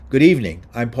Good evening.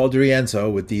 I'm Paul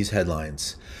DeRienzo with these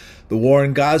headlines. The war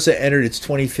in Gaza entered its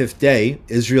 25th day.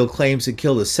 Israel claims it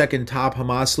killed a second top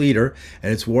Hamas leader,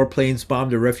 and its warplanes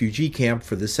bombed a refugee camp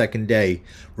for the second day.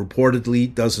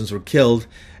 Reportedly, dozens were killed,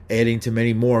 adding to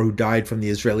many more who died from the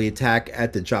Israeli attack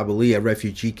at the Jabalia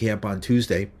refugee camp on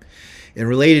Tuesday. In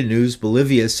related news,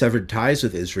 Bolivia severed ties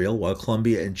with Israel, while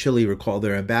Colombia and Chile recalled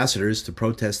their ambassadors to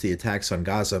protest the attacks on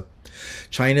Gaza.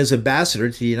 China's ambassador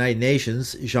to the United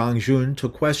Nations, Zhang Jun,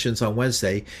 took questions on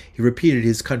Wednesday. He repeated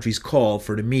his country's call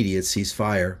for an immediate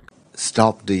ceasefire.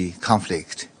 Stop the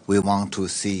conflict. We want to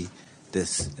see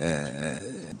this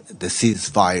the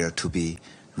ceasefire to be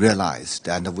realized,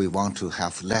 and we want to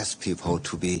have less people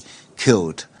to be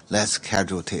killed, less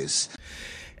casualties.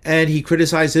 And he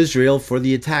criticized Israel for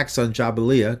the attacks on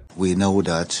Jabalia. We know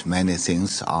that many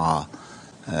things are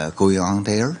going on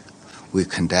there. We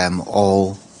condemn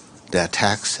all the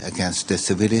attacks against the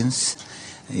civilians,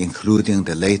 including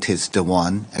the latest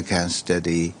one against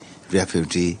the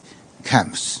refugee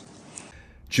camps.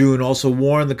 June also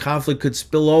warned the conflict could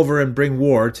spill over and bring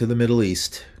war to the Middle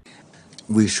East.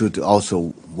 We should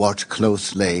also watch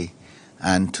closely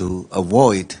and to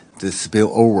avoid the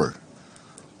spillover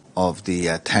of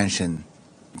the tension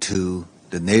to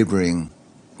the neighboring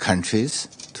countries,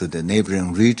 to the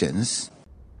neighboring regions.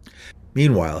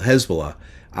 Meanwhile, Hezbollah,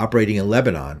 operating in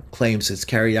Lebanon, claims it's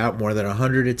carried out more than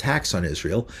 100 attacks on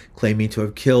Israel, claiming to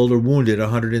have killed or wounded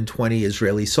 120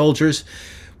 Israeli soldiers,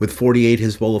 with 48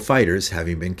 Hezbollah fighters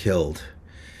having been killed.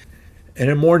 And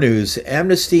in more news,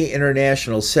 Amnesty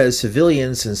International says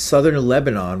civilians in southern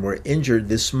Lebanon were injured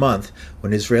this month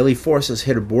when Israeli forces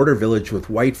hit a border village with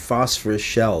white phosphorus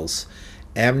shells.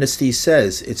 Amnesty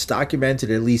says it's documented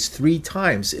at least 3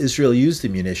 times Israel used the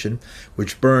munition,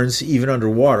 which burns even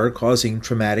underwater, causing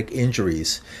traumatic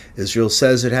injuries. Israel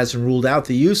says it hasn't ruled out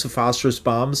the use of phosphorus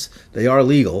bombs. They are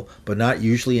legal, but not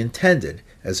usually intended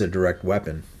as a direct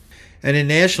weapon. And in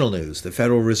national news, the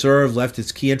Federal Reserve left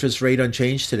its key interest rate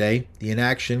unchanged today. The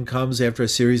inaction comes after a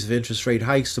series of interest rate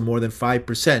hikes to more than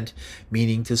 5%,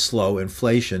 meaning to slow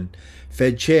inflation.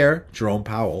 Fed Chair Jerome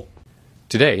Powell.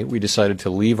 Today, we decided to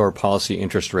leave our policy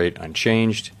interest rate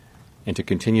unchanged and to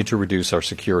continue to reduce our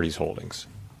securities holdings.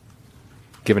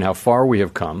 Given how far we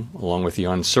have come, along with the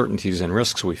uncertainties and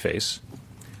risks we face,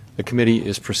 the committee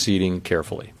is proceeding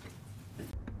carefully.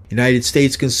 United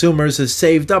States consumers have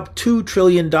saved up $2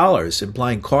 trillion,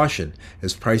 implying caution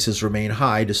as prices remain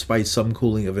high despite some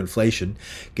cooling of inflation.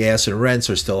 Gas and rents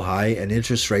are still high, and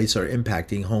interest rates are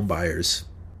impacting home buyers.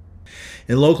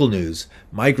 In local news,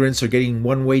 migrants are getting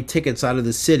one-way tickets out of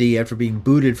the city after being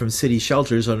booted from city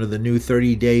shelters under the new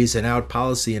 30 days and out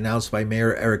policy announced by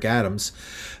Mayor Eric Adams.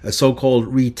 A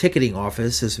so-called re-ticketing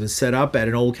office has been set up at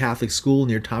an old Catholic school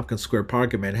near Tompkins Square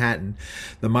Park in Manhattan.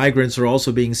 The migrants are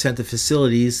also being sent to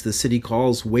facilities the city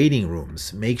calls waiting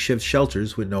rooms, makeshift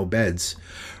shelters with no beds.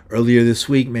 Earlier this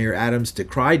week, Mayor Adams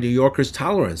decried New Yorkers'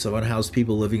 tolerance of unhoused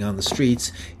people living on the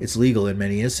streets. It's legal in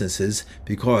many instances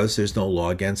because there's no law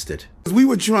against it. We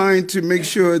were trying to make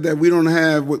sure that we don't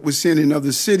have what we're seeing in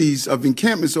other cities of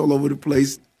encampments all over the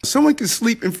place. Someone can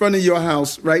sleep in front of your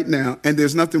house right now, and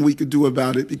there's nothing we could do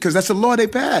about it because that's a law they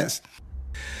passed.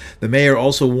 The mayor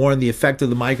also warned the effect of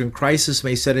the migrant crisis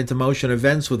may set into motion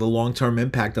events with a long-term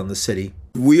impact on the city.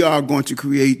 We are going to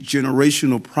create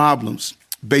generational problems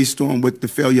based on what the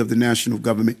failure of the national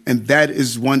government. And that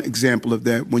is one example of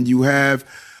that. When you have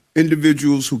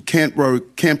individuals who can't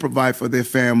work, can't provide for their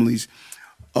families,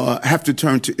 have to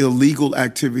turn to illegal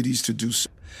activities to do so.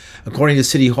 According to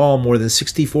City Hall, more than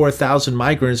 64,000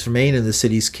 migrants remain in the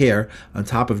city's care, on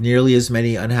top of nearly as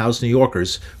many unhoused New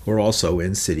Yorkers who are also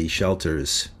in city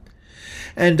shelters.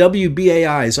 And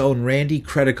WBAI's own Randy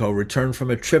Credico returned from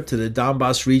a trip to the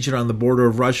Donbass region on the border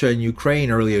of Russia and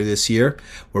Ukraine earlier this year,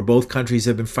 where both countries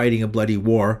have been fighting a bloody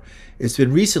war. It's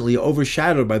been recently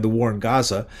overshadowed by the war in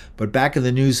Gaza, but back in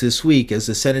the news this week as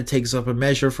the Senate takes up a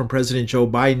measure from President Joe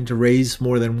Biden to raise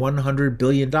more than $100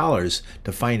 billion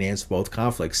to finance both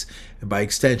conflicts, and by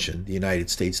extension, the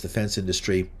United States defense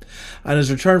industry. On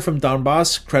his return from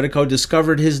Donbass, Credico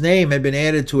discovered his name had been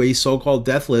added to a so-called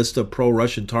death list of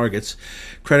pro-Russian targets.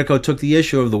 Credico took the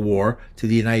issue of the war to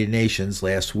the United Nations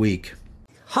last week.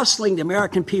 Hustling the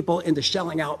American people into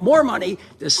shelling out more money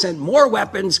to send more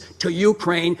weapons to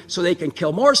Ukraine so they can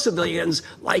kill more civilians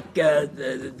like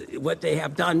what they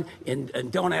have done in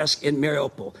Donbass, in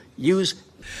Mariupol.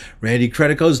 Randy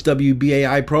Credico's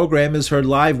WBAI program is heard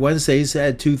live Wednesdays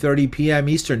at 2:30 p.m.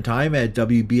 Eastern Time at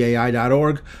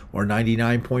WBAI.org or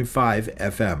 99.5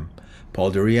 FM.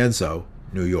 Paul DeRienzo,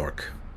 New York.